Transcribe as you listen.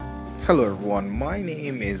Hello everyone, my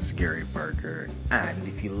name is Gary Parker, and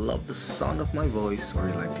if you love the sound of my voice or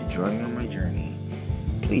you'd like to join me on my journey,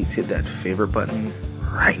 please hit that favorite button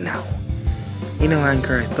right now.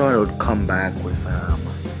 Anchor, I thought I would come back with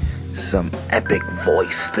some epic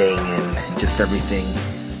voice thing and just everything,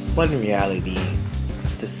 but in reality,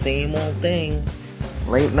 it's the same old thing.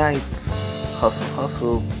 Late nights,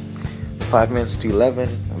 hustle, 5 minutes to 11,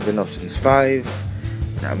 I've been up since 5,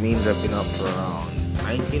 that means I've been up for around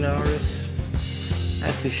 19 hours.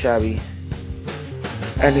 Not too shabby.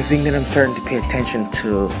 And the thing that I'm starting to pay attention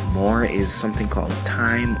to more is something called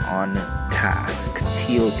time on task,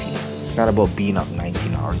 TOT. It's not about being up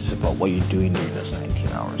 19 hours, it's about what you're doing during those 19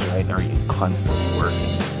 hours, right? Are you constantly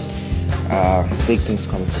working? Big things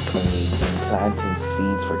coming for 2018, planting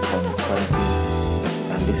seeds for 2020.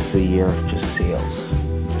 And this is a year of just sales,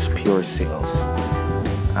 just pure sales.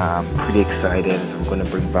 I'm pretty excited as I'm going to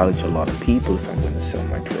bring value to a lot of people if I'm going to sell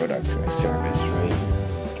my product or my service, right?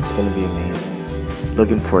 It's going to be amazing.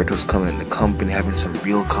 Looking forward to us coming in the company, having some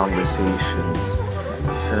real conversations,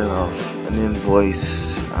 sending off an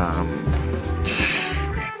invoice.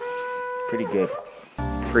 Pretty good.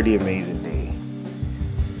 Pretty amazing day.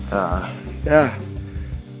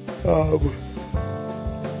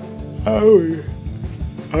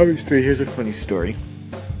 Obviously, here's a funny story.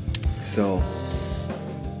 So,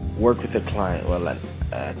 work with a client,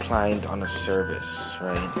 a client on a service,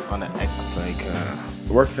 right? On an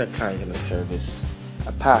work with a client on a service,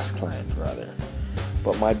 a past client rather.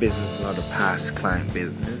 But my business is not a past client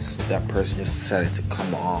business. That person just decided to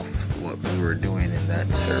come off what we were doing in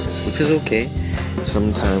that service, which is okay.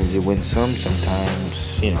 Sometimes you win some,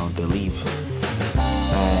 sometimes, they leave.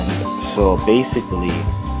 And so basically,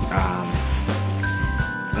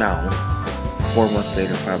 now, 4 months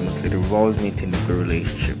later, 5 months later, we've always maintained a good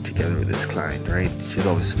relationship together with this client, right? She's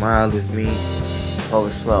always smiled with me,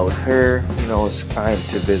 always smiled with her. It's client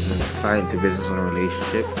to business on a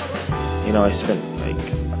relationship. I spent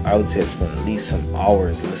at least some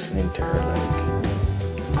hours listening to her,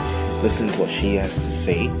 listening to what she has to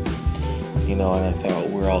say. And I thought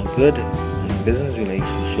we're all good in a business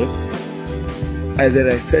relationship. And then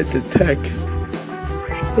I sent a text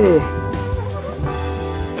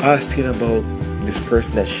asking about this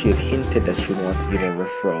person that she had hinted that she would want to give a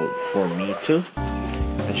referral for me to,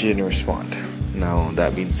 and she didn't respond. Now,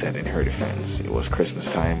 that being said, in her defense, it was Christmas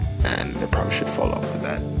time, and they probably should follow up with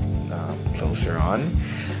that closer on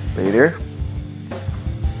later.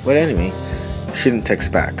 But anyway, she didn't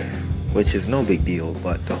text back, which is no big deal,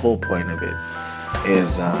 but the whole point of it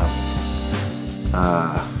is,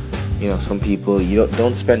 some people, you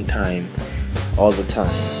don't spend time all the time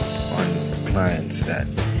on clients that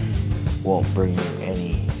won't bring you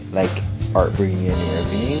aren't bringing you any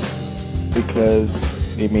revenue, because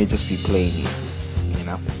they may just be playing you,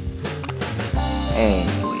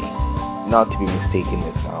 Anyway, not to be mistaken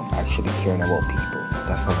with actually caring about people.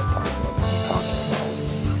 That's not what I'm talking about.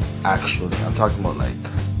 I'm talking about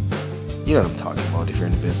you know what I'm talking about. If you're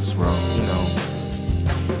in the business world,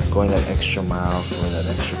 going that extra mile for that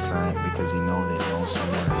extra client because they know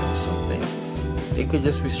someone or know something. They could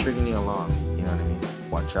just be stringing you along. You know what I mean?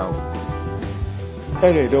 Watch out.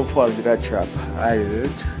 Anyway, don't fall into that trap. I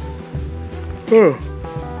didn't.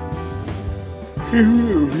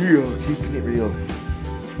 Keeping it real.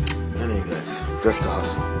 Anyway, guys, just a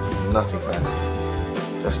hustle. Nothing fancy.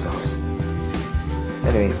 Just a hustle.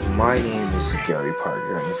 Anyway, my name is Gary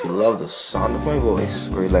Parker, and if you love the sound of my voice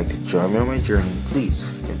or you'd like to join me on my journey, please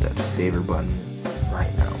hit that favorite button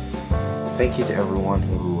right now. Thank you to everyone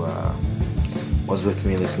who was with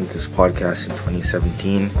me listening to this podcast in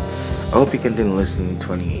 2017. I hope you continue listening in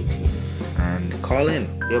 2018 and call in,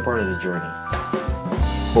 be a part of the journey.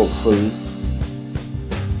 Hopefully,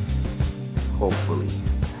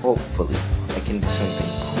 I can do something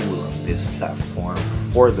cool on this platform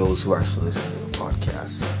for those who actually listen to the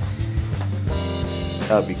podcast.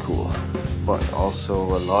 That'd be cool. But also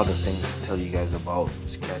a lot of things to tell you guys about,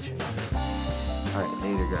 just catching up. Alright,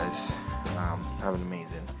 later guys. Have an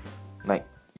amazing night.